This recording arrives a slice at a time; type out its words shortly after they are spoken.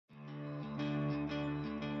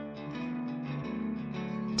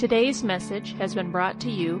Today's message has been brought to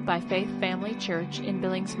you by Faith Family Church in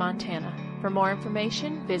Billings, Montana. For more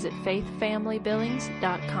information, visit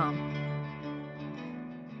faithfamilybillings.com.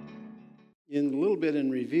 In a little bit in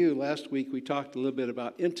review, last week we talked a little bit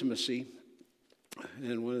about intimacy.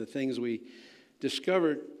 And one of the things we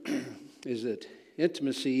discovered is that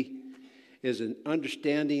intimacy is an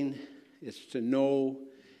understanding, it's to know,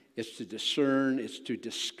 it's to discern, it's to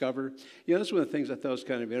discover. You know, that's one of the things I thought was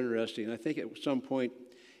kind of interesting. I think at some point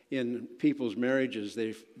in people's marriages,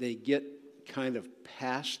 they get kind of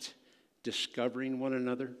past discovering one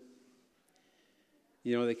another.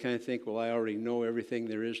 You know, they kind of think, well, I already know everything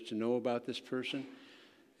there is to know about this person,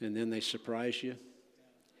 and then they surprise you.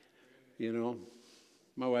 You know,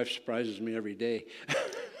 my wife surprises me every day.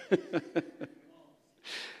 But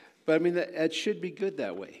I mean, that should be good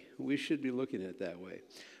that way. We should be looking at it that way.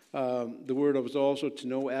 The word was also to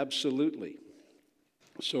know absolutely.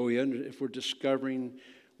 So if we're discovering,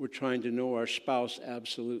 we're trying to know our spouse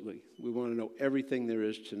absolutely. We want to know everything there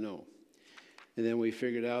is to know. And then we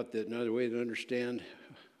figured out that another way to understand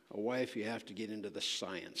a wife, you have to get into the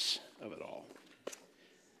science of it all.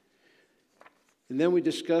 And then we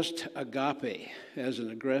discussed agape as an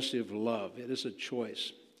aggressive love. It is a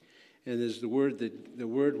choice. And there's the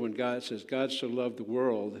word when God says God so loved the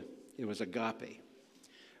world, it was agape.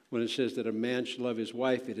 When it says that a man should love his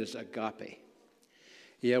wife, it is agape.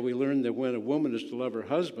 Yeah, we learned that when a woman is to love her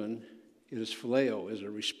husband, it is phileo, is a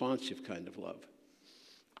responsive kind of love.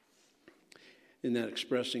 In that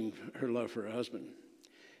expressing her love for her husband.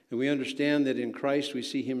 And we understand that in Christ we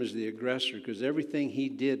see him as the aggressor because everything he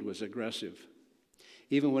did was aggressive.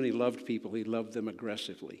 Even when he loved people, he loved them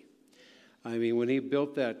aggressively. I mean, when he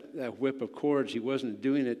built that whip of cords, he wasn't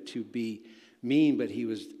doing it to be mean, but he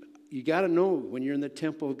was, you got to know when you're in the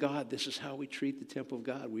temple of God, this is how we treat the temple of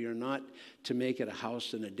God. We are not to make it a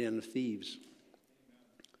house and a den of thieves.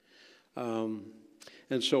 And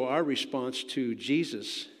so our response to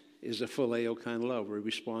Jesus is a phileo kind of love. We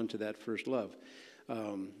respond to that first love.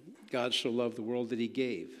 God so loved the world that he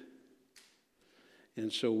gave. And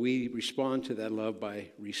so we respond to that love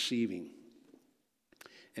by receiving.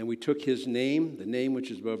 And we took his name, the name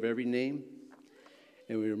which is above every name,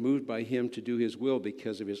 and we were moved by him to do his will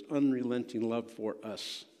because of his unrelenting love for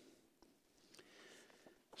us.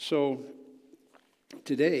 So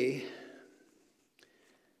today,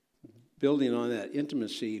 building on that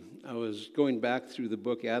intimacy, I was going back through the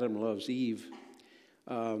book Adam Loves Eve.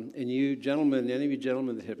 And you gentlemen, any of you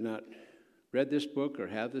gentlemen that have not read this book or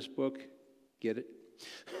have this book, get it.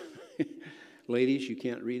 Ladies, you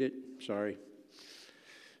can't read it. Sorry.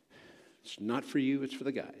 It's not for you, it's for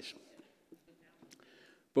the guys.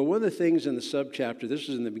 But one of the things in the subchapter, this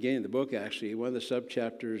is in the beginning of the book actually, one of the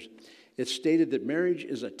subchapters, it stated that marriage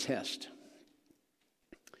is a test.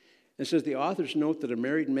 It says the authors note that a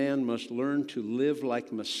married man must learn to live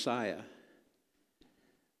like Messiah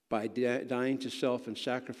by dying to self and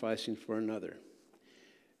sacrificing for another.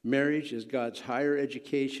 Marriage is God's higher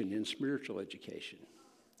education in spiritual education.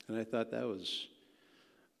 And I thought that was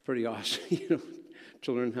pretty awesome,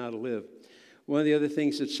 to learn how to live. One of the other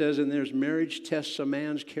things it says in there is marriage tests a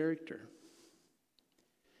man's character.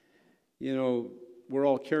 You know, we're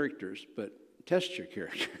all characters, but test your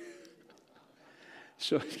character.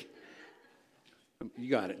 So, you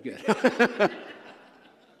got it, good.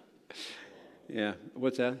 Yeah,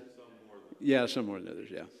 what's that? Yeah, some more than others,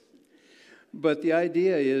 yeah. But the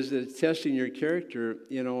idea is that testing your character,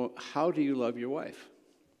 how do you love your wife?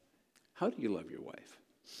 How do you love your wife?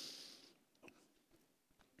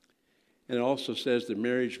 And it also says that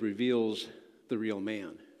marriage reveals the real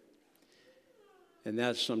man. And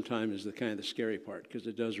that sometimes is the kind of the scary part because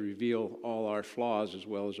it does reveal all our flaws as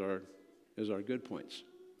well as our good points.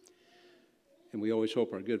 And we always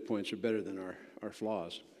hope our good points are better than our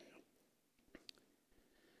flaws.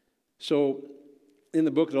 So in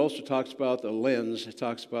the book, it also talks about the lens. It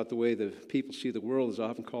talks about the way the people see the world is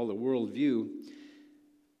often called a worldview.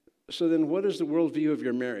 So then what is the worldview of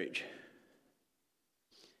your marriage?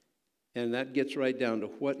 And that gets right down to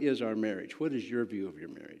what is our marriage? What is your view of your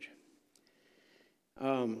marriage?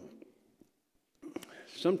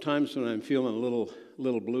 Sometimes when I'm feeling a little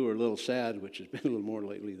blue or a little sad, which has been a little more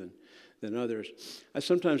lately than others, I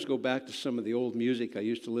sometimes go back to some of the old music I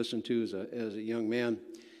used to listen to as a young man.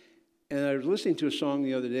 And I was listening to a song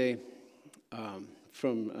the other day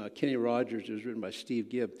from Kenny Rogers. It was written by Steve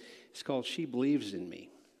Gibb. It's called She Believes in Me.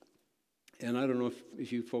 And I don't know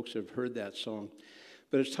if you folks have heard that song.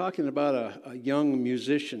 But it's talking about a young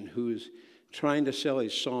musician who's trying to sell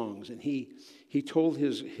his songs. And he told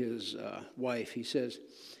his wife, he says,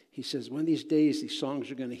 one of these days these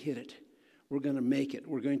songs are going to hit it. We're going to make it.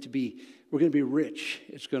 We're going to be rich.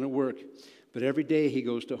 It's going to work. But every day he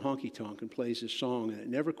goes to honky tonk and plays his song, and it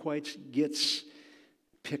never quite gets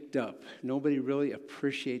picked up. Nobody really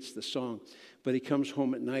appreciates the song. But he comes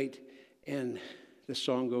home at night, and the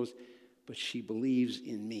song goes, but she believes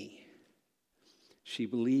in me. She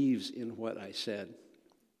believes in what I said.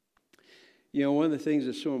 You know, one of the things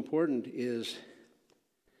that's so important is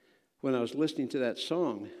when I was listening to that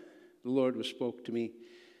song, the Lord spoke to me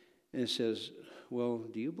and says, well,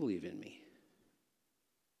 do you believe in me?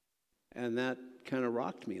 And that kind of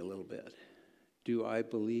rocked me a little bit. Do I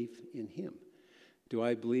believe in him? Do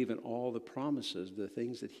I believe in all the promises, the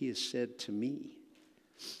things that he has said to me?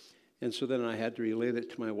 And so then I had to relate it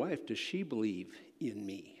to my wife. Does she believe in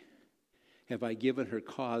me? Have I given her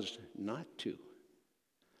cause not to?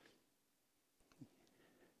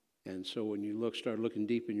 And so when you start looking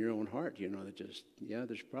deep in your own heart, you know, that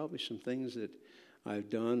there's probably some things that I've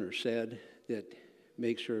done or said that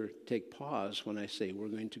makes her take pause when I say we're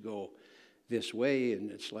going to go this way.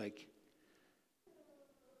 And it's like,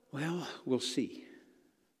 well, we'll see.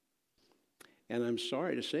 And I'm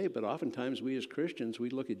sorry to say, but oftentimes we as Christians, we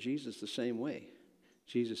look at Jesus the same way.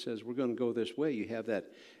 Jesus says, we're going to go this way. You have that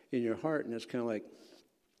in your heart, and it's kind of like,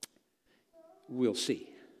 we'll see.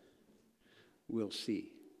 We'll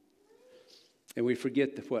see. And we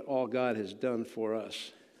forget what all God has done for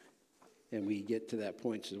us. And we get to that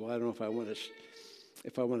point and say, well, I don't know if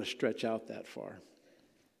I want to stretch out that far.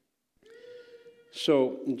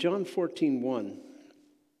 So in John 14:1,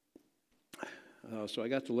 so I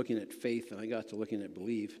got to looking at faith and I got to looking at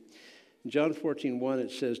believe. In John 14:1,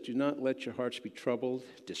 it says, do not let your hearts be troubled,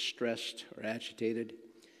 distressed, or agitated.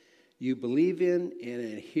 You believe in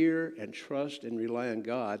and adhere and trust and rely on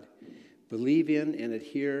God. Believe in and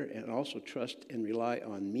adhere and also trust and rely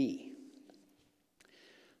on me.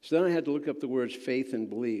 So then I had to look up the words faith and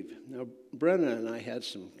believe. Now, Brenna and I had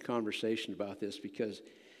some conversation about this because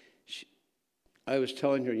I was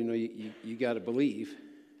telling her, you got to believe.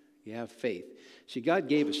 You have faith. See, God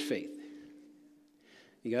gave us faith.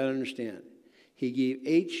 You got to understand. He gave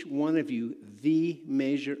each one of you the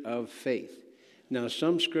measure of faith. Now,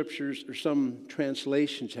 some scriptures or some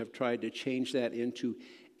translations have tried to change that into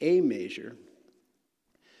a measure.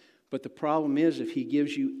 But the problem is, if he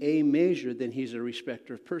gives you a measure, then he's a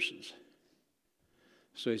respecter of persons.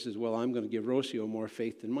 So he says, well, I'm going to give Rocio more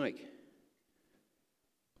faith than Mike.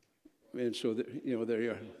 And so, there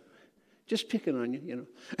you are. Just picking on you,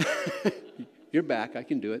 You're back. I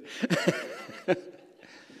can do it.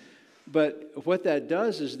 But what that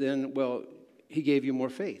does is then, well, he gave you more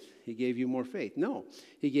faith. He gave you more faith. No,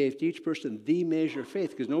 he gave to each person the measure of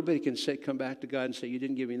faith, because nobody can come back to God and say, you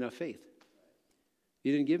didn't give me enough faith.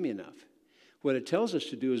 You didn't give me enough. What it tells us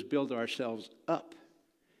to do is build ourselves up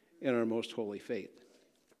in our most holy faith.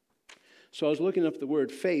 So I was looking up the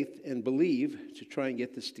word faith and believe to try and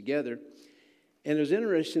get this together. And it was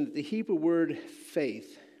interesting that the Hebrew word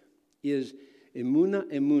faith is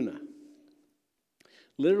emuna.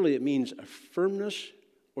 Literally, it means a firmness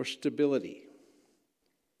or stability.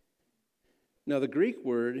 Now, the Greek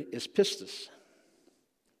word is pistis.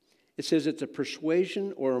 It says it's a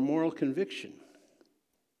persuasion or a moral conviction.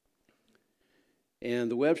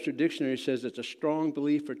 And the Webster Dictionary says it's a strong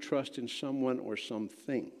belief or trust in someone or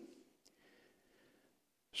something.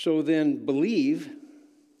 So then, believe.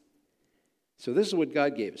 So this is what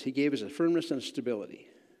God gave us. He gave us a firmness and a stability,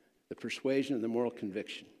 the persuasion and the moral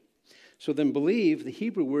conviction. So then believe, the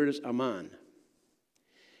Hebrew word is aman.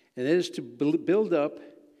 And it is to build up,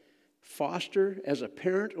 foster as a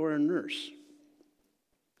parent or a nurse.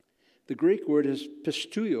 The Greek word is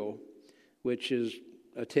pisteuo, which is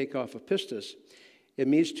a takeoff of pistis. It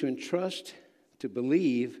means to entrust, to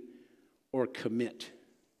believe, or commit.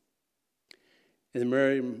 And the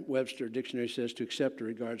Merriam-Webster Dictionary says to accept or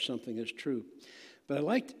regard something as true. But I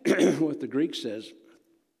liked what the Greek says,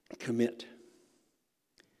 commit.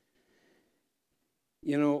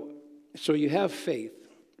 So you have faith,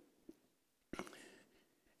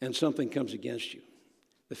 and something comes against you.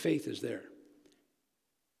 The faith is there.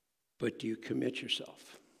 But do you commit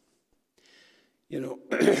yourself?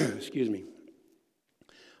 Excuse me.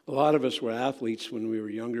 A lot of us were athletes when we were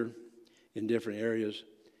younger in different areas.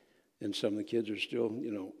 And some of the kids are still,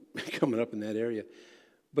 coming up in that area.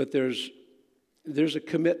 But there's a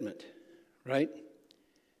commitment, right?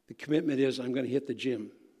 The commitment is I'm going to hit the gym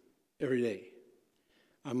every day.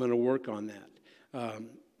 I'm going to work on that.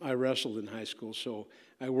 I wrestled in high school, so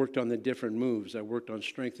I worked on the different moves. I worked on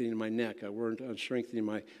strengthening my neck. I worked on strengthening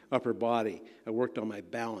my upper body. I worked on my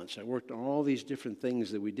balance. I worked on all these different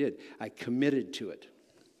things that we did. I committed to it.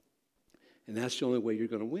 And that's the only way you're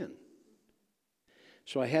going to win.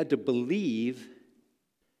 So I had to believe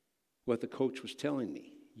what the coach was telling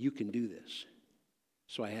me. You can do this.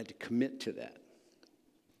 So I had to commit to that.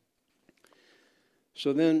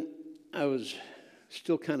 So then I was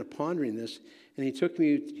still kind of pondering this, and he took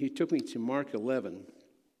me to Mark 11.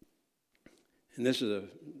 And this is a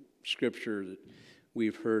scripture that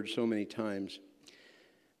we've heard so many times.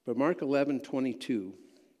 But Mark 11:22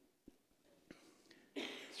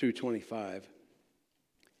 through 25.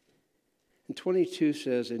 And 22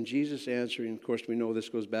 says, and Jesus answering, of course we know this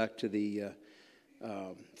goes back to the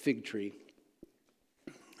fig tree.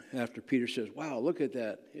 After Peter says, wow, look at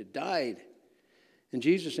that, it died. And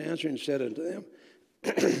Jesus answering said unto them,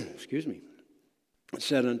 excuse me,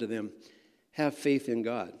 said unto them, have faith in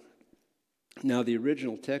God. Now the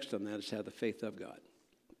original text on that is have the faith of God.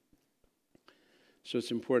 So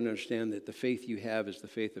it's important to understand that the faith you have is the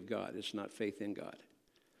faith of God. It's not faith in God.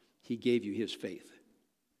 He gave you his faith.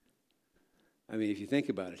 I mean, if you think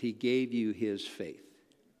about it, he gave you his faith.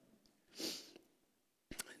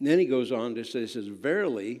 And then he goes on to say, he says,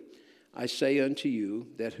 verily, I say unto you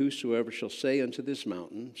that whosoever shall say unto this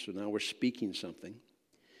mountain, so now we're speaking something,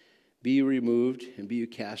 be you removed and be you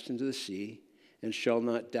cast into the sea, and shall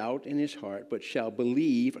not doubt in his heart, but shall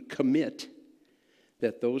believe, commit,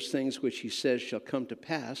 that those things which he says shall come to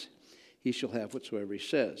pass, he shall have whatsoever he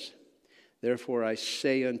says. Therefore I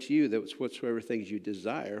say unto you that whatsoever things you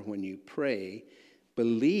desire when you pray,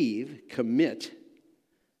 believe, commit,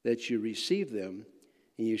 that you receive them,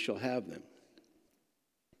 and you shall have them.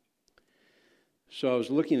 So I was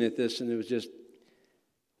looking at this, and it was just,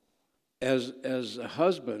 as a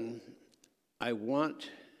husband, I want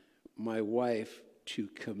my wife to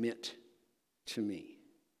commit to me.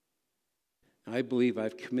 I believe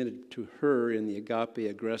I've committed to her in the agape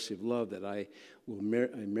aggressive love that I will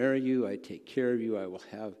marry you, I take care of you, I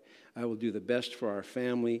will do the best for our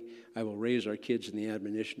family, I will raise our kids in the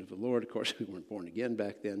admonition of the Lord. Of course, we weren't born again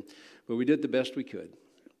back then, but we did the best we could.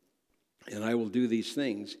 And I will do these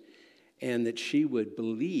things, and that she would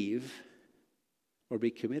believe or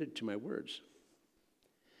be committed to my words.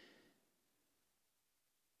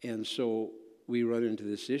 And so we run into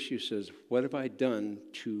this issue, says, what have I done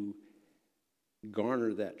to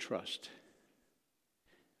garner that trust?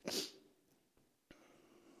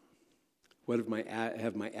 What have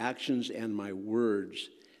my actions and my words,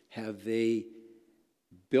 have they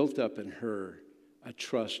built up in her a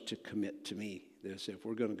trust to commit to me? They say, if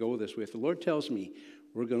we're going to go this way, if the Lord tells me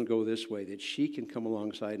we're going to go this way, that she can come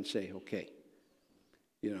alongside and say, okay.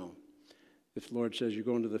 You know, if the Lord says you're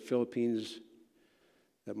going to the Philippines,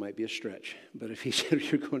 that might be a stretch. But if he said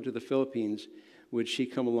you're going to the Philippines, would she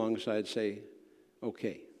come alongside and say,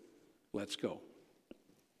 okay, let's go?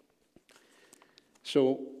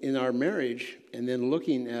 So in our marriage, and then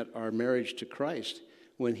looking at our marriage to Christ,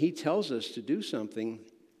 when he tells us to do something,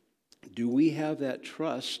 do we have that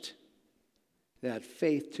trust, that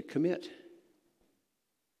faith to commit?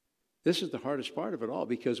 This is the hardest part of it all,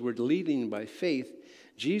 because we're leading by faith.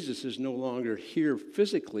 Jesus is no longer here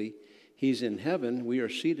physically. He's in heaven. We are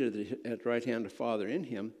seated at the right hand of Father in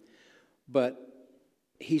him. But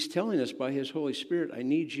he's telling us by his Holy Spirit, I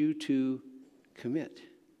need you to commit.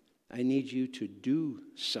 I need you to do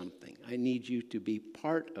something. I need you to be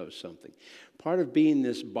part of something. Part of being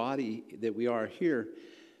this body that we are here,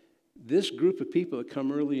 this group of people that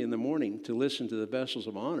come early in the morning to listen to the vessels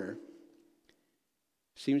of honor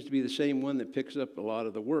seems to be the same one that picks up a lot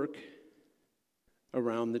of the work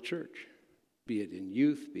around the church, be it in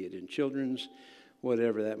youth, be it in children's,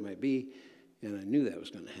 whatever that might be. And I knew that was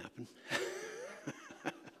going to happen.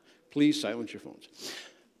 Please silence your phones.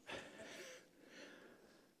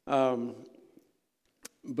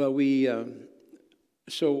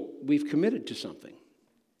 So we've committed to something.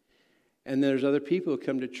 And there's other people who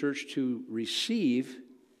come to church to receive,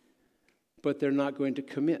 but they're not going to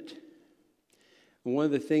commit. And one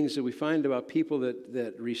of the things that we find about people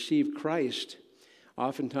that receive Christ,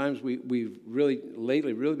 oftentimes we've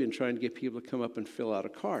lately been trying to get people to come up and fill out a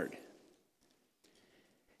card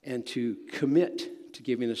and to commit to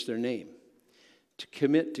giving us their name, to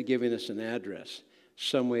commit to giving us an address,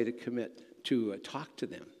 some way to commit to talk to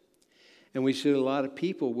them. And we see a lot of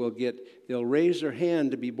people they'll raise their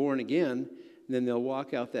hand to be born again, and then they'll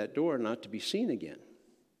walk out that door not to be seen again.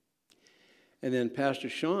 And then Pastor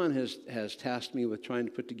Sean has tasked me with trying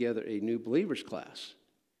to put together a new believers class.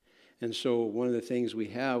 And so one of the things we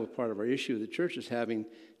have, part of our issue of the church, is having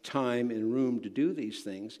time and room to do these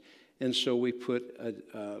things. And so we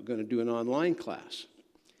going to do an online class.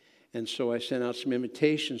 And so I sent out some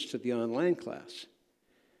invitations to the online class.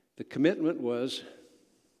 The commitment was,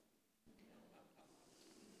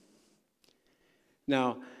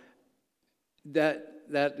 now, that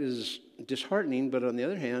that is disheartening, but on the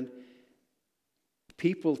other hand,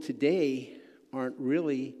 people today aren't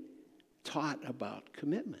really taught about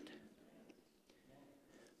commitment.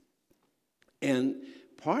 And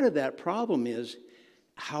part of that problem is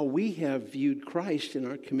how we have viewed Christ in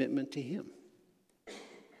our commitment to him.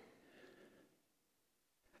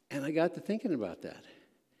 And I got to thinking about that.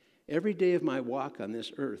 Every day of my walk on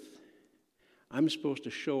this earth, I'm supposed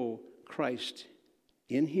to show Christ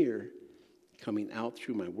in here, coming out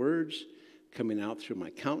through my words, coming out through my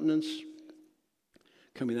countenance,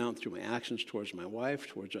 coming out through my actions towards my wife,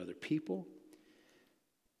 towards other people.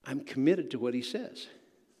 I'm committed to what he says.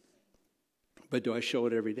 But do I show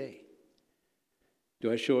it every day?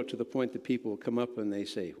 Do I show it to the point that people will come up and they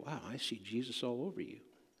say, wow, I see Jesus all over you?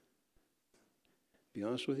 Be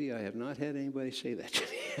honest with you, I have not had anybody say that to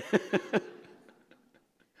me.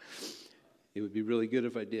 It would be really good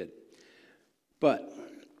if I did. But,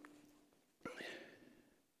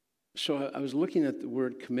 so I was looking at the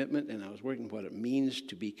word commitment, and I was working what it means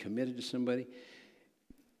to be committed to somebody.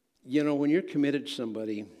 You know, when you're committed to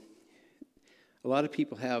somebody, a lot of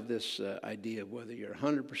people have this idea of whether you're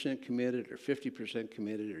 100% committed or 50%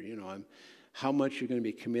 committed, or, how much you're going to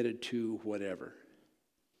be committed to whatever.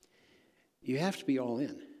 You have to be all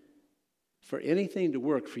in. For anything to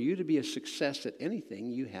work, for you to be a success at anything,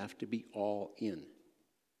 you have to be all in.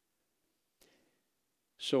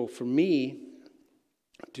 So for me,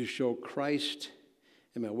 to show Christ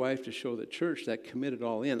and my wife to show the church that committed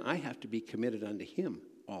all in, I have to be committed unto him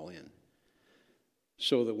all in.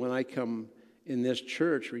 So that when I come in this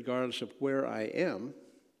church, regardless of where I am,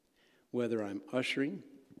 whether I'm ushering,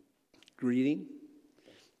 greeting,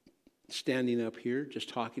 standing up here, just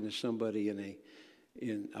talking to somebody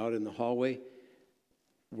out in the hallway,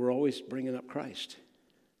 we're always bringing up Christ.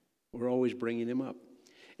 We're always bringing him up.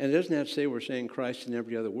 And it doesn't have to say we're saying Christ in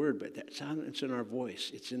every other word, but it's in our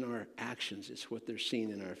voice. It's in our actions. It's what they're seeing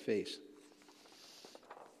in our face.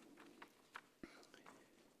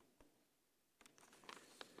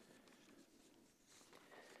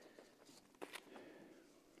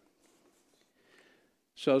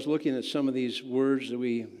 So I was looking at some of these words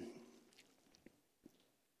that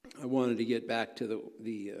I wanted to get back to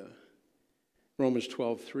the Romans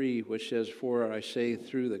 12:3, which says, "For I say,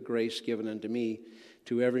 through the grace given unto me,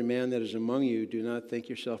 to every man that is among you, do not think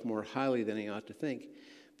yourself more highly than he ought to think,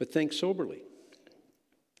 but think soberly,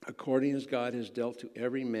 according as God has dealt to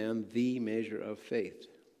every man the measure of faith."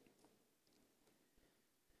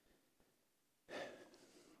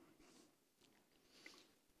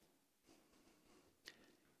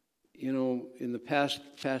 You know, in the past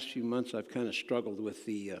few months, I've kind of struggled with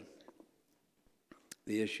the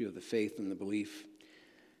issue of the faith and the belief,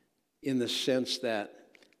 in the sense that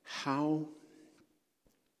how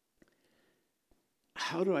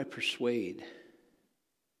do I persuade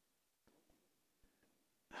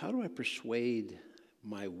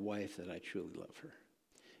my wife that I truly love her?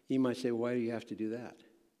 You might say, why do you have to do that?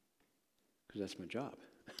 Because that's my job.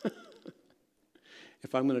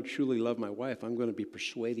 If I'm going to truly love my wife, I'm going to be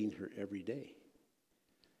persuading her every day.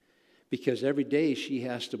 Because every day she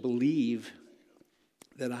has to believe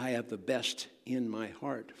that I have the best in my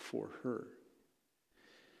heart for her.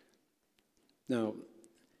 Now,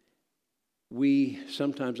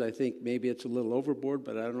 sometimes I think maybe it's a little overboard,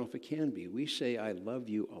 but I don't know if it can be. We say, I love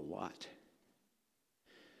you a lot.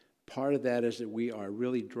 Part of that is that we are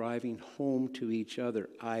really driving home to each other,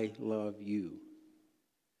 I love you.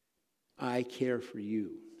 I care for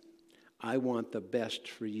you. I want the best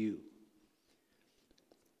for you.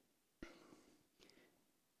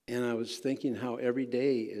 And I was thinking how every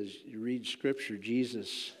day as you read Scripture,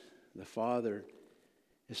 Jesus, the Father,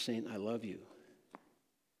 is saying, I love you.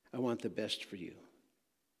 I want the best for you.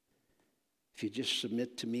 If you just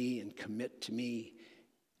submit to me and commit to me,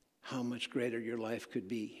 how much greater your life could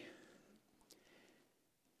be.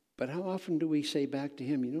 But how often do we say back to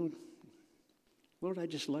him, Lord, I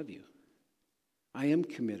just love you. I am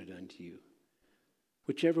committed unto you.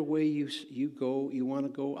 Whichever way you want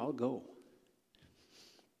to go, I'll go.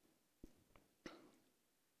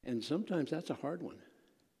 And sometimes that's a hard one,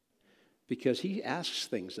 because he asks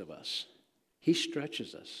things of us. He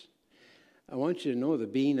stretches us. I want you to know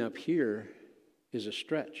that being up here is a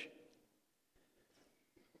stretch.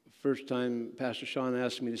 First time Pastor Sean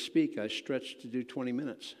asked me to speak, I stretched to do 20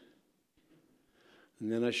 minutes.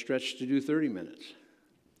 And then I stretched to do 30 minutes.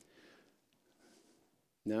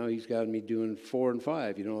 Now he's got me doing 4 and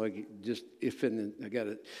 5, I got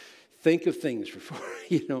to think of things before,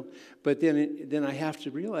 But then I have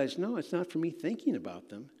to realize, no, it's not for me thinking about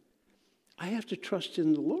them. I have to trust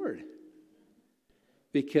in the Lord.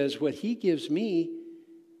 Because what he gives me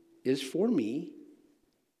is for me,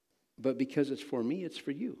 but because it's for me, it's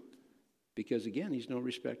for you. Because again, he's no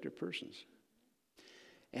respecter of persons.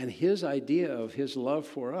 And his idea of his love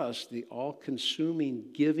for us, the all-consuming,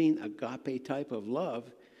 giving, agape type of love,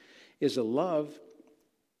 is a love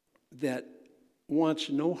that wants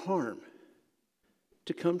no harm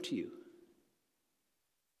to come to you.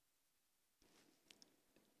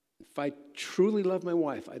 If I truly love my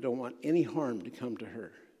wife, I don't want any harm to come to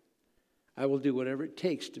her. I will do whatever it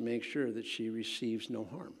takes to make sure that she receives no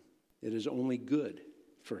harm. It is only good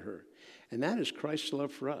for her. And that is Christ's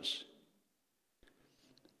love for us.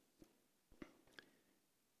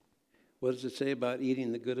 What does it say about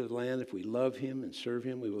eating the good of the land? If we love him and serve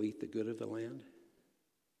him, we will eat the good of the land.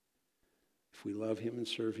 If we love him and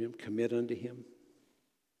serve him, commit unto him.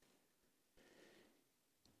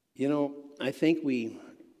 You know, I think we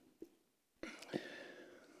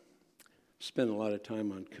spend a lot of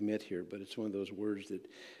time on commit here, but it's one of those words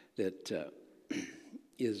that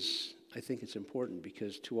is, I think it's important,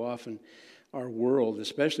 because too often our world,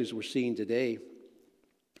 especially as we're seeing today,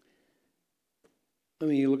 I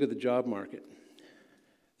mean, you look at the job market.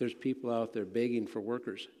 There's people out there begging for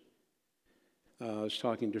workers. I was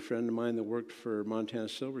talking to a friend of mine that worked for Montana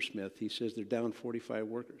Silversmith. He says they're down 45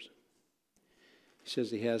 workers. He says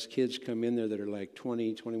he has kids come in there that are like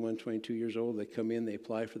 20, 21, 22 years old. They come in, they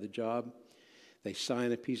apply for the job. They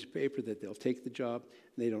sign a piece of paper that they'll take the job,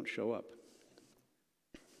 and they don't show up.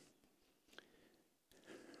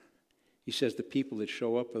 He says the people that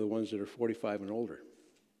show up are the ones that are 45 and older.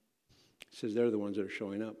 He says they're the ones that are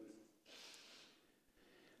showing up.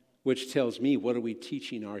 Which tells me, what are we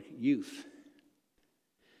teaching our youth?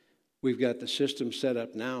 We've got the system set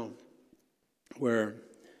up now where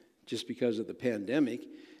just because of the pandemic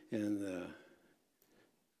and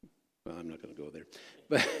well, I'm not going to go there.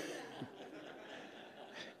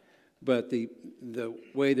 But the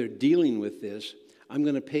way they're dealing with this, I'm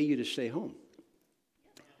going to pay you to stay home.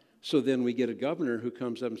 So then we get a governor who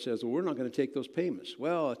comes up and says, well, we're not going to take those payments.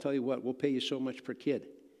 Well, I'll tell you what, we'll pay you so much per kid.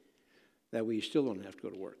 That way you still don't have to go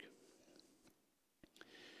to work.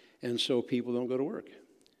 And so people don't go to work.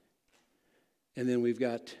 And then we've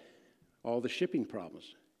got all the shipping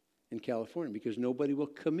problems in California because nobody will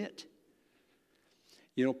commit.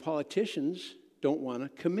 You know, politicians don't want to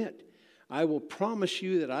commit. I will promise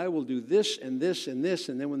you that I will do this and this and this,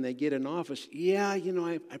 and then when they get in office, yeah, you know,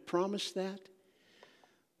 I promised that.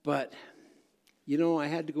 But, you know, I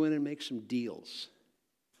had to go in and make some deals.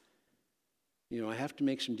 You know, I have to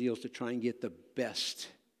make some deals to try and get the best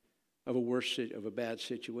of a bad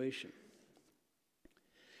situation.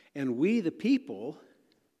 And we, the people,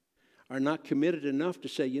 are not committed enough to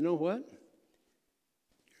say, you know what?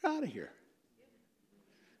 You're out of here.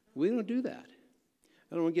 We don't do that.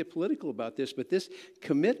 I don't want to get political about this, but this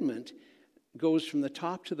commitment goes from the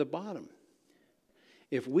top to the bottom.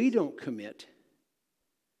 If we don't commit,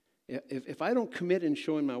 if I don't commit in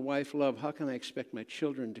showing my wife love, how can I expect my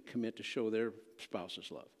children to commit to show their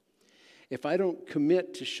spouses love? If I don't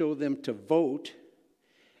commit to show them to vote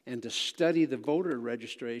and to study the voter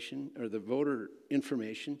registration or the voter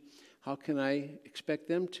information, how can I expect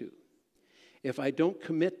them to? If I don't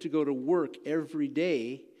commit to go to work every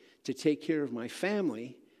day to take care of my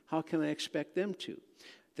family, how can I expect them to?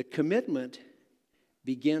 The commitment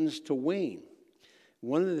begins to wane.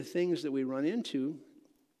 One of the things that we run into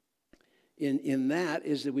in that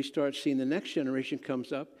is that we start seeing the next generation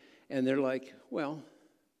comes up and they're like, well,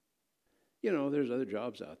 you know, there's other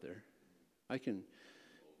jobs out there. I can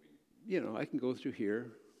go through here.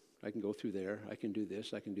 I can go through there. I can do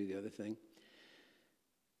this. I can do the other thing.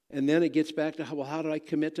 And then it gets back to, well, how do I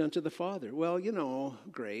commit unto the Father? Well, you know,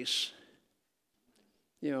 grace.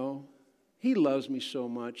 You know, he loves me so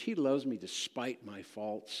much. He loves me despite my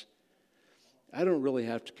faults. I don't really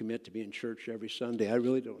have to commit to be in church every Sunday. I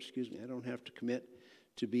really don't, I don't have to commit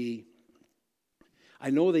to be. I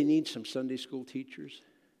know they need some Sunday school teachers.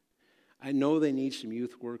 I know they need some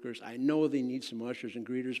youth workers. I know they need some ushers and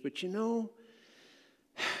greeters. But you know,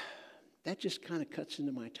 that just kind of cuts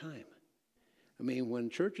into my time. I mean, when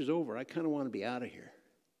church is over, I kind of want to be out of here.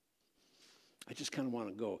 I just kind of want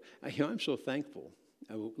to go. I'm so thankful.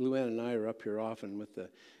 Luann and I are up here often with the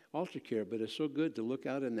altar care, but it's so good to look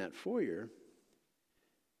out in that foyer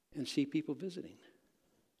and see people visiting.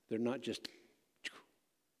 They're not just...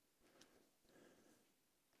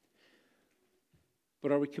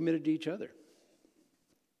 But are we committed to each other?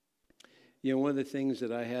 You know, one of the things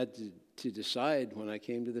that I had to decide when I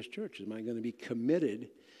came to this church is, am I going to be committed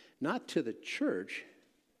not to the church,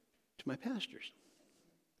 to my pastors?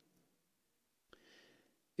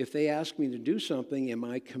 If they ask me to do something, am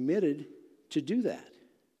I committed to do that?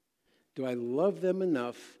 Do I love them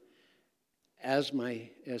enough as my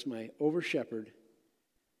over shepherd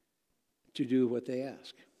to do what they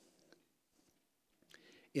ask.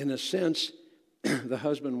 In a sense, the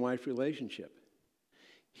husband-wife relationship.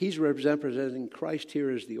 He's representing Christ here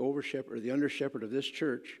as the over shepherd, or the under shepherd of this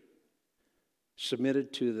church,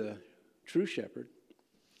 submitted to the true shepherd.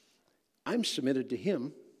 I'm submitted to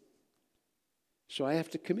him, so I have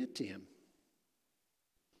to commit to him.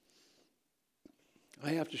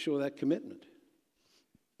 I have to show that commitment.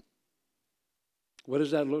 What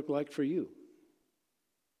does that look like for you?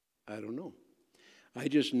 I don't know. I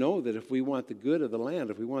just know that if we want the good of the land,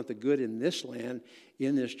 if we want the good in this land,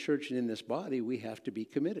 in this church, and in this body, we have to be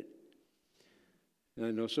committed. And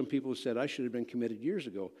I know some people said I should have been committed years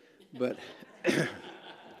ago, but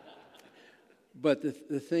but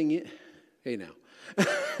the thing is, hey now.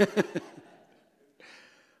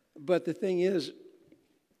 But the thing is,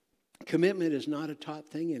 commitment is not a taught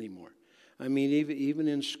thing anymore. I mean, even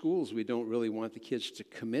in schools, we don't really want the kids to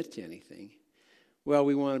commit to anything. Well,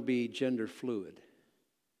 we want to be gender fluid.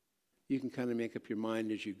 You can kind of make up your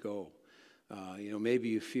mind as you go. Maybe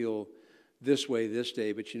you feel this way this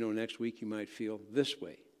day, but next week you might feel this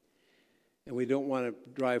way. And we don't want to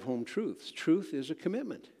drive home truths. Truth is a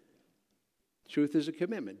commitment. Truth is a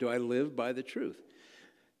commitment. Do I live by the truth?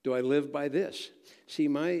 Do I live by this? See,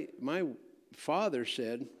 my father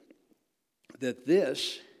said that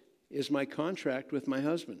this is my contract with my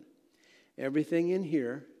husband. Everything in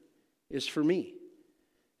here is for me.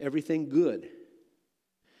 Everything good.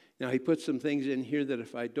 Now, he put some things in here that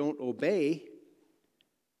if I don't obey,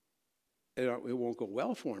 it won't go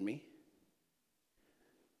well for me.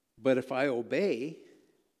 But if I obey,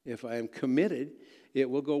 if I am committed, it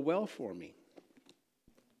will go well for me.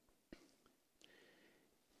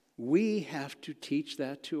 We have to teach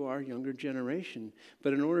that to our younger generation.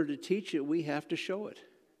 But in order to teach it, we have to show it.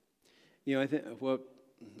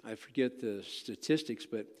 I forget the statistics,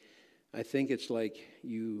 but I think it's like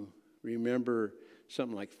you remember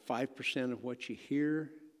something like 5% of what you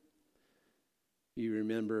hear. You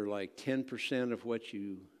remember like 10% of what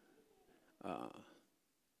you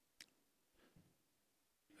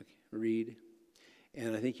read.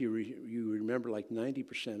 And I think you remember like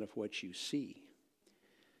 90% of what you see.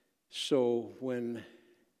 So when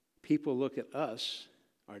people look at us,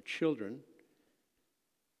 our children,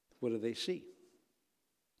 what do they see?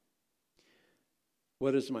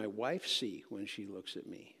 What does my wife see when she looks at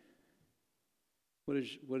me?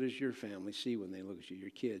 What does your family see when they look at you? Your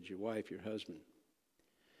kids, your wife, your husband.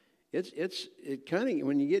 It kind of,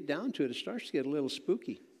 when you get down to it, it starts to get a little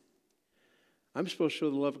spooky. I'm supposed to show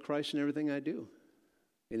the love of Christ in everything I do,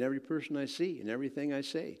 in every person I see, in everything I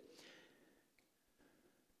say.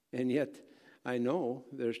 And yet, I know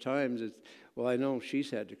there's times I know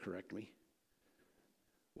she's had to correct me.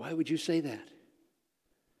 Why would you say that?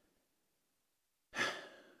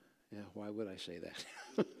 Yeah, why would I say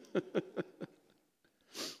that?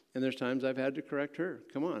 And there's times I've had to correct her.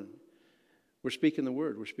 Come on. We're speaking the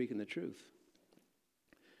word. We're speaking the truth.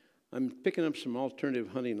 I'm picking up some alternative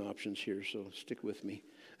hunting options here, so stick with me.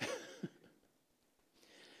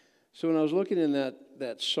 So when I was looking in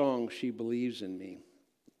that song, She Believes in Me,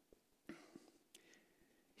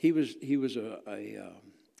 he was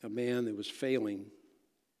a man that was failing,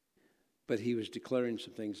 but he was declaring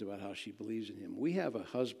some things about how she believes in him. We have a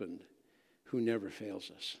husband who never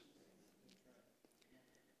fails us.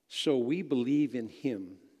 So we believe in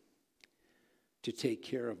him to take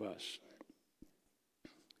care of us.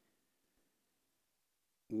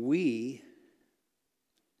 We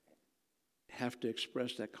have to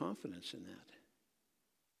express that confidence in that.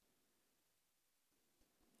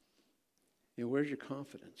 Where's your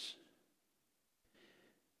confidence?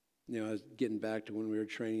 I was getting back to when we were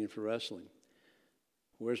training for wrestling.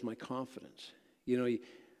 Where's my confidence?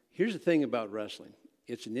 Here's the thing about wrestling.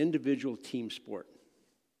 It's an individual team sport.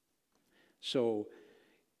 So,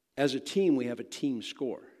 as a team, we have a team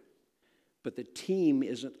score. But the team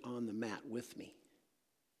isn't on the mat with me.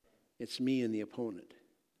 It's me and the opponent.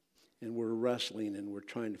 And we're wrestling and we're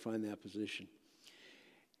trying to find that position.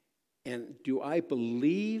 And do I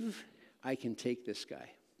believe I can take this guy?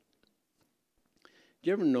 Do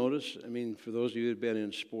you ever notice, for those of you who have been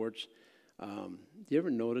in sports, do you ever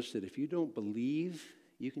notice that if you don't believe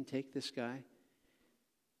you can take this guy?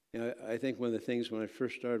 I think one of the things when I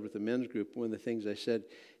first started with the men's group, one of the things I said,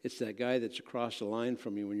 it's that guy that's across the line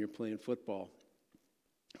from you when you're playing football.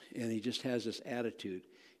 And he just has this attitude.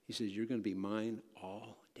 He says, you're going to be mine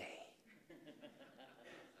all day.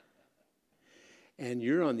 And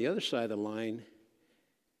you're on the other side of the line,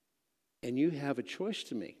 and you have a choice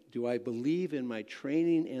to make. Do I believe in my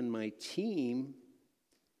training and my team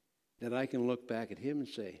that I can look back at him and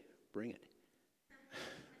say, bring it?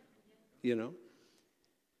 you know.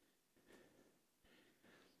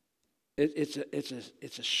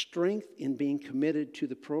 It's a strength in being committed to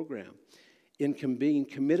the program. In being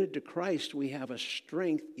committed to Christ, we have a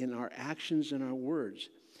strength in our actions and our words.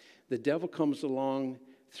 The devil comes along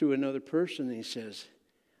through another person and he says,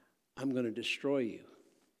 I'm going to destroy you.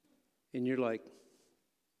 And you're like,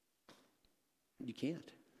 you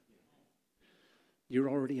can't. You're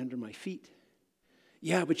already under my feet.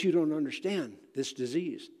 Yeah, but you don't understand this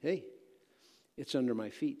disease. Hey, it's under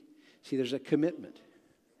my feet. See, there's a commitment.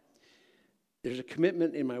 There's a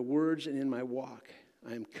commitment in my words and in my walk.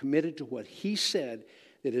 I am committed to what he said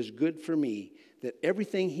that is good for me, that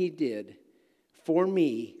everything he did for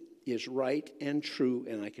me is right and true,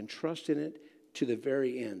 and I can trust in it to the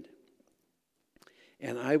very end.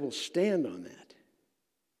 And I will stand on that.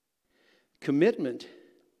 Commitment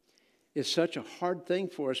is such a hard thing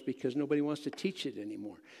for us because nobody wants to teach it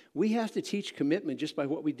anymore. We have to teach commitment just by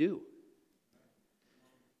what we do.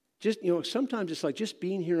 Just, sometimes it's like just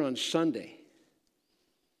being here on Sunday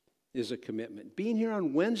is a commitment. Being here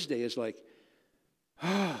on Wednesday is like,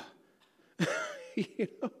 I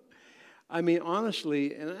mean,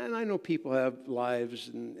 honestly, and I know people have lives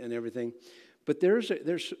and everything, but there's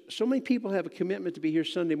so many people have a commitment to be here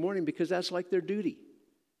Sunday morning because that's like their duty.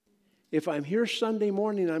 If I'm here Sunday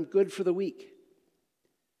morning, I'm good for the week.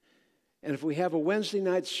 And if we have a Wednesday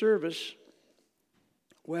night service,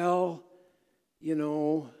 well,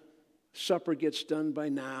 supper gets done by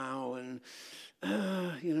now, and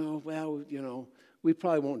we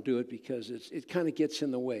probably won't do it because it kind of gets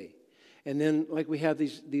in the way. And then, like, we have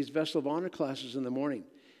these Vessel of Honor classes in the morning.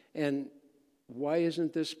 And why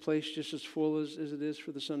isn't this place just as full as it is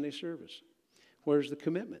for the Sunday service? Where's the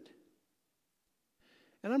commitment?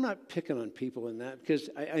 And I'm not picking on people in that because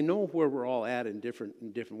I know where we're all at in different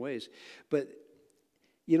ways. But,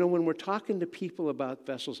 when we're talking to people about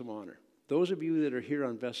Vessels of Honor, those of you that are here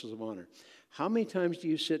on Vessels of Honor, how many times do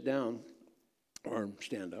you sit down or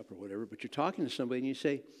stand up or whatever, but you're talking to somebody and you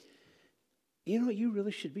say, you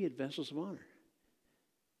really should be at Vessels of Honor.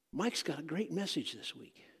 Mike's got a great message this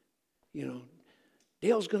week.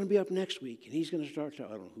 Dale's going to be up next week, and he's going to start to, I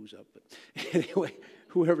don't know who's up, but anyway,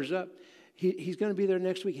 whoever's up, he's going to be there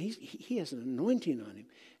next week. He has an anointing on him,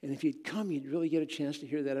 and if you'd come, you'd really get a chance to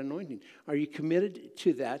hear that anointing. Are you committed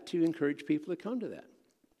to that to encourage people to come to that?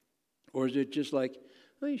 Or is it just like,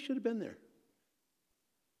 oh, you should have been there?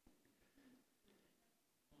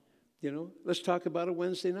 Let's talk about a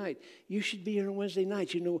Wednesday night. You should be here on Wednesday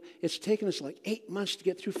nights. It's taken us like 8 months to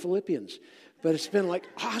get through Philippians, but it's been like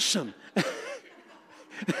awesome.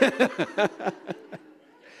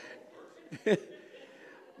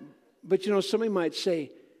 But somebody might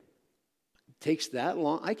say, takes that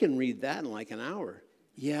long? I can read that in like an hour.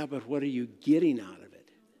 Yeah, but what are you getting out of it?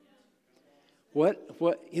 What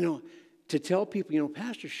to tell people,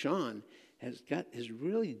 Pastor Sean is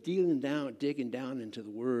really digging down into the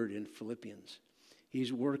Word in Philippians.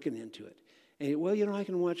 He's working into it. And, I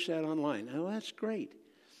can watch that online. Oh, that's great.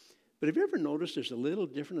 But have you ever noticed there's a little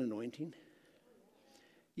different anointing?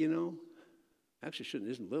 Actually, it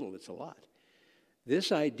isn't little, it's a lot.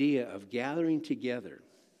 This idea of gathering together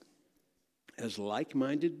as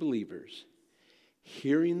like-minded believers,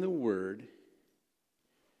 hearing the Word,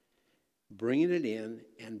 bringing it in,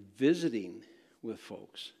 and visiting with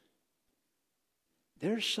folks.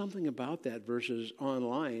 There's something about that versus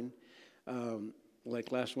online.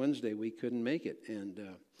 Like last Wednesday, we couldn't make it, and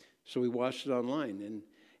so we watched it online.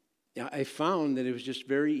 And I found that it was just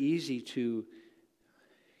very easy to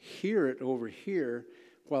hear it over here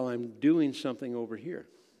while I'm doing something over here.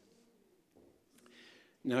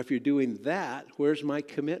 Now, if you're doing that, where's my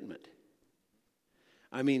commitment?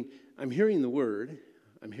 I mean, I'm hearing the Word,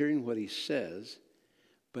 I'm hearing what He says,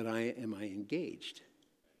 but am I engaged?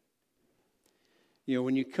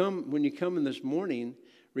 When you come in this morning,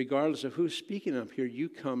 regardless of who's speaking up here, do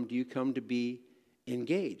you come to be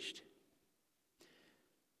engaged?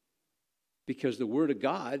 Because the Word of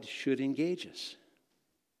God should engage us.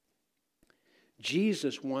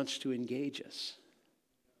 Jesus wants to engage us.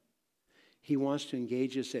 He wants to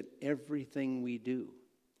engage us at everything we do.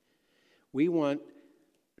 We want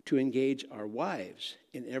to engage our wives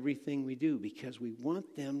in everything we do because we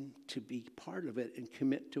want them to be part of it and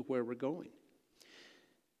commit to where we're going.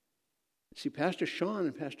 See, Pastor Sean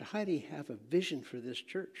and Pastor Heidi have a vision for this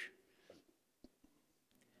church.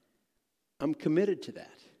 I'm committed to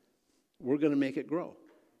that. We're going to make it grow.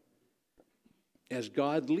 As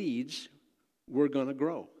God leads, we're going to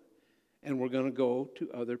grow. And we're going to go to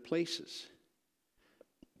other places.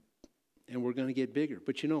 And we're going to get bigger.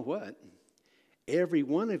 But you know what? Every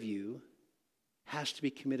one of you has to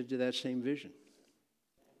be committed to that same vision.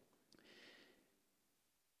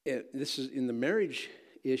 this is in the marriage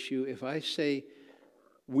issue, if I say,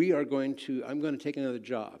 I'm going to take another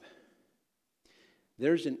job,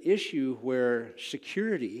 there's an issue where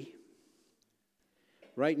security,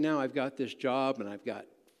 right now I've got this job and I've got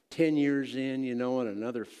 10 years in, and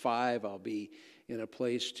another 5 I'll be in a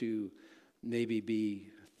place to maybe be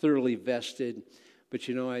thoroughly vested. But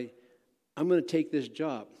I'm going to take this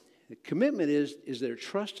job. The commitment is there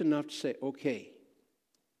trust enough to say, okay,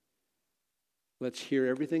 let's hear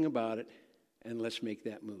everything about it and let's make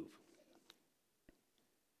that move.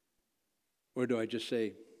 Or do I just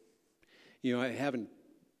say, I haven't,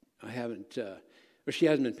 or she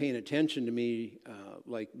hasn't been paying attention to me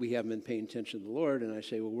like we haven't been paying attention to the Lord, and I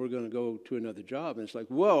say, well, we're going to go to another job. And it's like,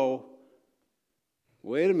 whoa,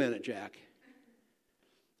 wait a minute, Jack.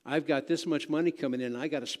 I've got this much money coming in, and I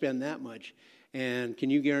got to spend that much. And can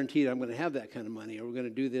you guarantee that I'm going to have that kind of money, or we're going to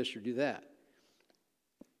do this or do that?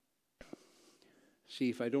 See,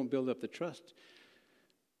 if I don't build up the trust,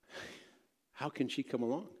 how can she come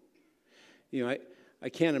along? I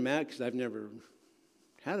can't imagine, because I've never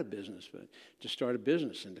had a business, but to start a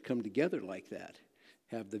business and to come together like that,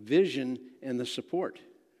 have the vision and the support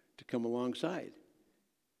to come alongside.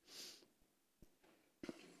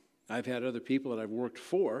 I've had other people that I've worked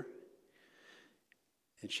for,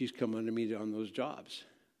 and she's come under me on those jobs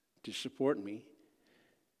to support me.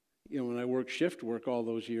 When I worked shift work all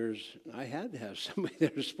those years, I had to have somebody there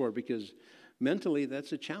to support, because mentally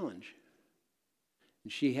that's a challenge.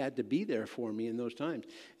 And she had to be there for me in those times.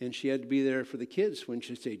 And she had to be there for the kids when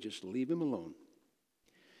she'd say, just leave him alone.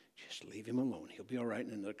 Just leave him alone. He'll be all right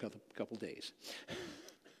in another couple days.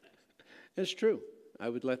 It's true. I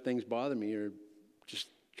would let things bother me, or just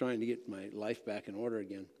trying to get my life back in order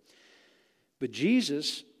again. But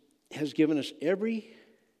Jesus has given us everything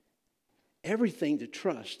to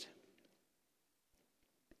trust.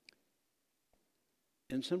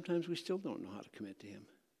 And sometimes we still don't know how to commit to him.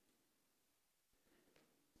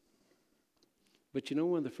 But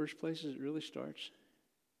one of the first places it really starts?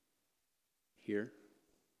 Here.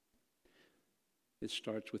 It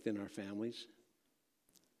starts within our families.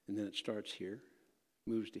 And then it starts here,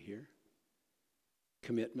 moves to here.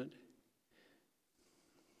 Commitment.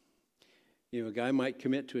 A guy might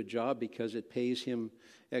commit to a job because it pays him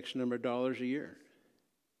X number of dollars a year.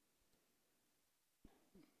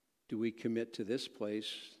 Do we commit to this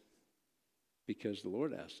place because the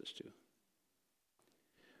Lord asked us to?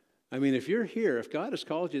 If you're here, if God has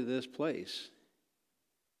called you to this place,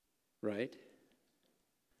 right?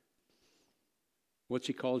 What's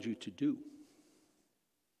he called you to do?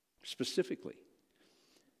 Specifically.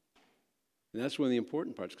 And that's one of the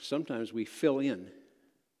important parts, because sometimes we fill in.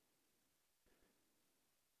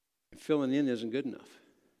 And filling in isn't good enough.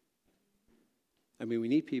 We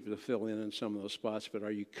need people to fill in some of those spots, but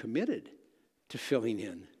are you committed to filling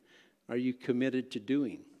in? Are you committed to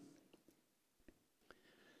doing?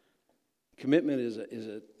 Commitment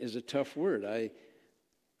is a tough word.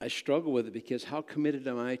 I struggle with it, because how committed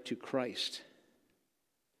am I to Christ?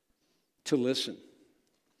 To listen.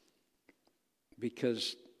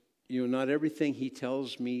 Because, not everything he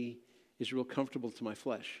tells me is real comfortable to my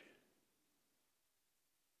flesh.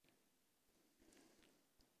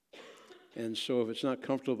 And so if it's not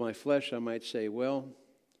comfortable to my flesh, I might say, well,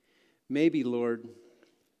 maybe, Lord,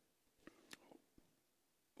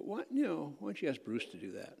 why don't you ask Bruce to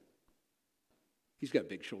do that? He's got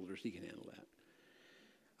big shoulders. He can handle that.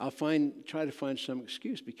 I'll try to find some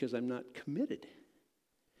excuse because I'm not committed.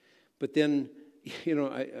 But then,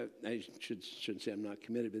 I shouldn't say I'm not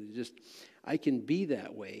committed, but I can be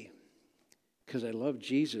that way because I love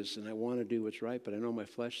Jesus and I want to do what's right, but I know my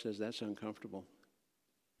flesh says that's uncomfortable.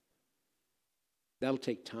 That'll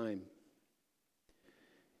take time.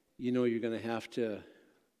 You're going to have to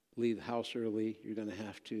leave the house early. You're going to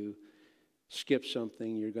have to skip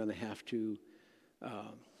something. You're going to have to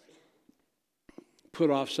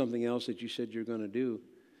put off something else that you said you're going to do.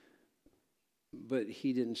 But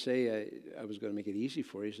he didn't say I was going to make it easy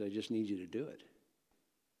for you. He said, I just need you to do it.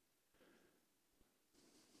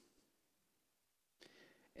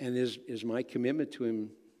 And is my commitment to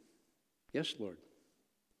him, yes, Lord.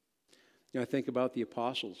 I think about the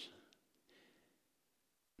apostles.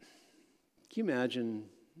 Can you imagine,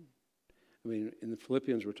 in the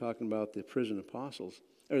Philippians we're talking about the prison apostles,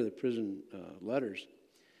 or the prison letters.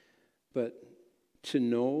 But to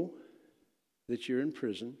know that you're in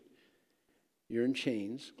prison, you're in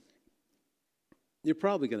chains, you're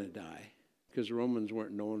probably going to die, because the Romans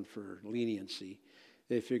weren't known for leniency.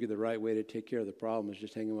 They figured the right way to take care of the problem is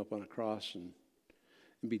just hang them up on a cross and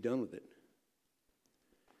be done with it.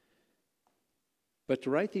 But to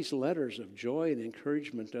write these letters of joy and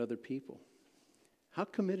encouragement to other people, How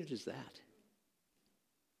committed is that?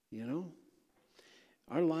 You know?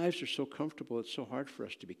 Our lives are so comfortable, it's so hard for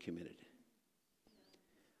us to be committed.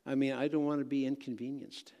 I mean, I don't want to be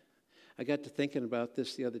inconvenienced. I got to thinking about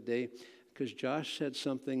this the other day because Josh said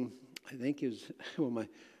something, I think it was,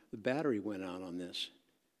 the battery went out on this.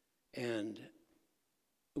 And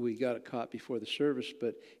we got it caught before the service,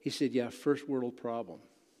 but he said, yeah, first world problem.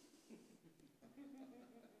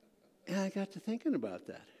 And I got to thinking about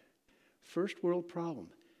that. First world problem.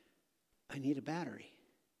 I need a battery.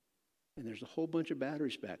 And there's a whole bunch of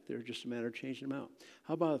batteries back there, just a matter of changing them out.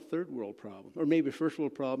 How about a third world problem? Or maybe a first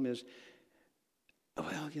world problem is,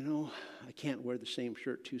 well, you know, I can't wear the same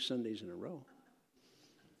shirt 2 Sundays in a row.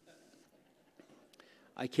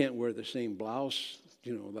 I can't wear the same blouse,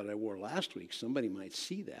 you know, that I wore last week. Somebody might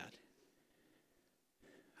see that.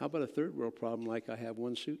 How about a third world problem like I have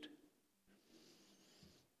one suit?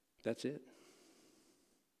 That's it.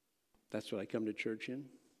 That's what I come to church in.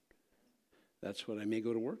 That's what I may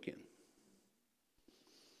go to work in.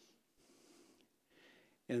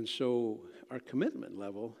 And so our commitment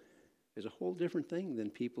level is a whole different thing than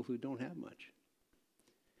people who don't have much.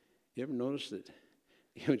 You ever notice that,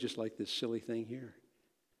 you know, just like this silly thing here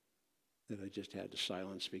that I just had to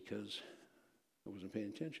silence because I wasn't paying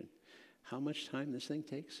attention. How much time this thing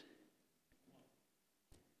takes?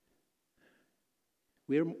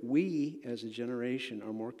 We as a generation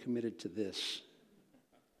are more committed to this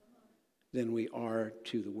than we are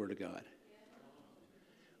to the Word of God.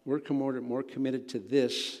 We're more committed to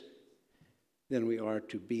this than we are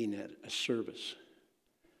to being at a service.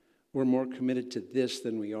 We're more committed to this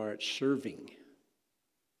than we are at serving.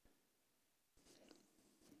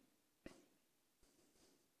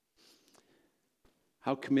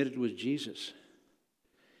 How committed was Jesus?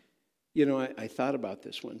 You know, I thought about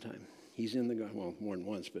this one time. He's in the garden, well, more than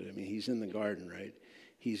once, but I mean, he's in the garden, right?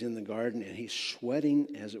 He's in the garden and he's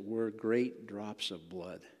sweating, as it were, great drops of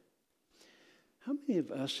blood. How many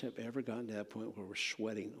of us have ever gotten to that point where we're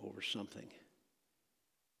sweating over something?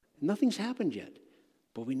 Nothing's happened yet,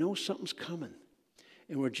 but we know something's coming.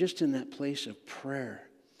 And we're just in that place of prayer.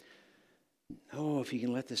 Oh, if you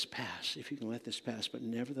can let this pass, if you can let this pass. But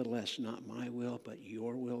nevertheless, not my will, but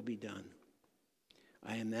your will be done.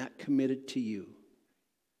 I am that committed to you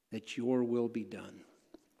that your will be done.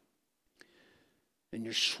 And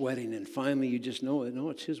you're sweating, and finally you just know it. No,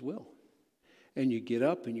 it's his will. And you get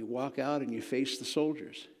up and you walk out and you face the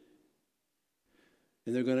soldiers.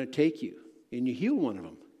 And they're going to take you. And you heal one of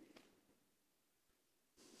them.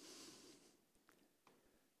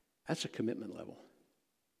 That's a commitment level.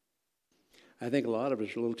 I think a lot of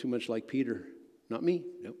us are a little too much like Peter. Not me.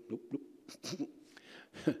 Nope, nope,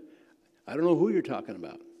 nope. I don't know who you're talking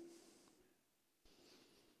about.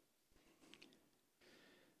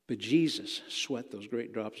 But Jesus sweat those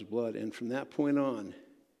great drops of blood. And from that point on,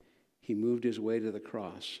 he moved his way to the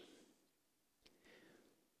cross.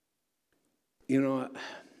 You know,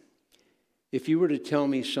 if you were to tell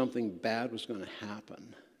me something bad was going to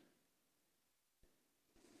happen,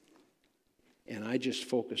 and I just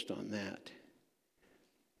focused on that,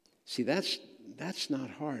 see, that's not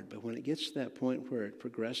hard. But when it gets to that point where it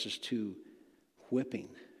progresses to whipping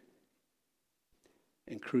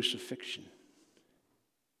and crucifixion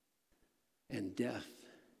and death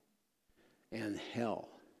and hell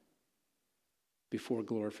before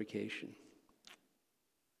glorification,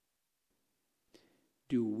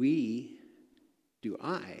 do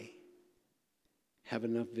I have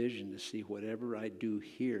enough vision to see whatever I do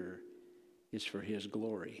here is for his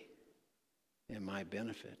glory and my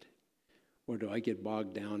benefit? Or do I get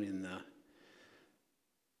bogged down in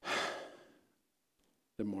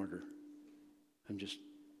the martyr? I'm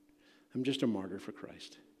just a martyr for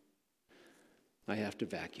Christ. I have to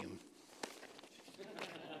vacuum.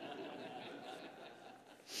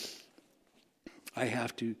 I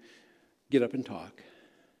have to get up and talk.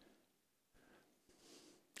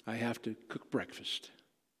 I have to cook breakfast.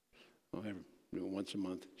 Once a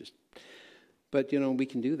month. But, you know, we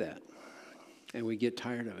can do that. And we get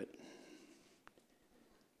tired of it.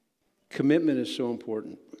 Commitment is so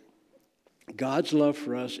important. God's love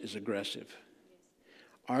for us is aggressive.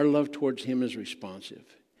 Our love towards him is responsive.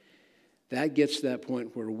 That gets to that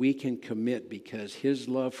point where we can commit because his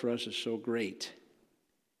love for us is so great.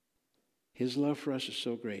 His love for us is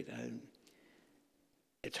so great.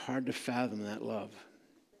 It's hard to fathom that love.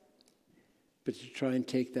 But to try and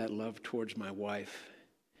take that love towards my wife,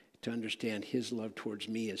 to understand his love towards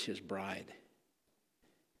me as his bride.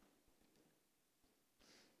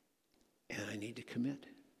 And I need to commit.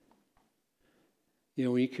 You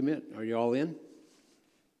know, when you commit, are you all in?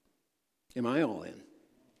 Am I all in?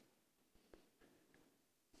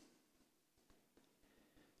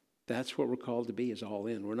 That's what we're called to be, is all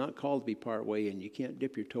in. We're not called to be part way in. You can't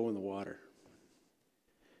dip your toe in the water.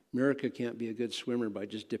 Mirica can't be a good swimmer by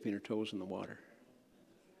just dipping her toes in the water.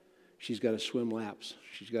 She's got to swim laps.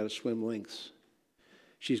 She's got to swim lengths.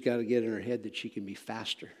 She's got to get in her head that she can be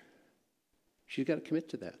faster. She's got to commit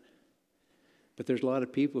to that. But there's a lot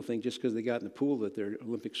of people who think just because they got in the pool that they're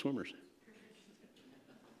Olympic swimmers.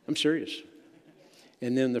 I'm serious.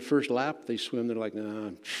 And then the first lap they swim, they're like,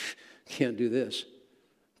 no, can't do this,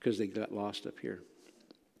 because they got lost up here.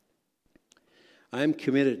 I'm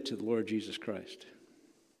committed to the Lord Jesus Christ.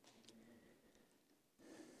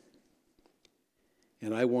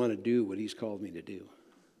 And I want to do what he's called me to do.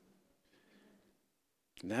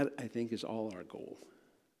 And that, I think, is all our goal,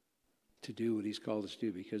 to do what he's called us to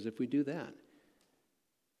do. Because if we do that,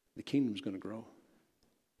 the kingdom's going to grow.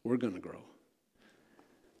 We're going to grow.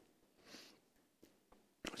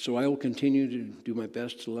 So I will continue to do my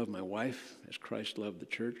best to love my wife as Christ loved the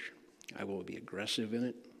church. I will be aggressive in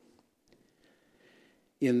it.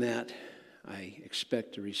 In that, I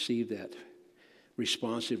expect to receive that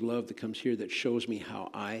responsive love that comes here that shows me how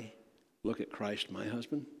I look at Christ, my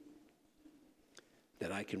husband,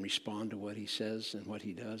 that I can respond to what he says and what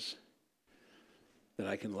he does, that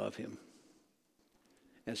I can love him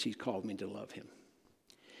as he's called me to love him.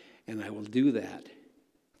 And I will do that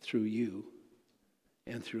through you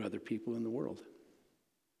and through other people in the world,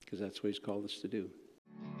 because that's what he's called us to do.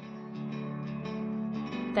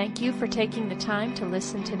 Thank you for taking the time to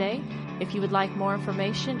listen today. If you would like more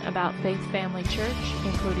information about Faith Family Church,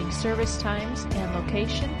 including service times and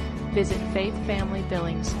location, visit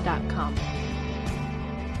faithfamilybillings.com.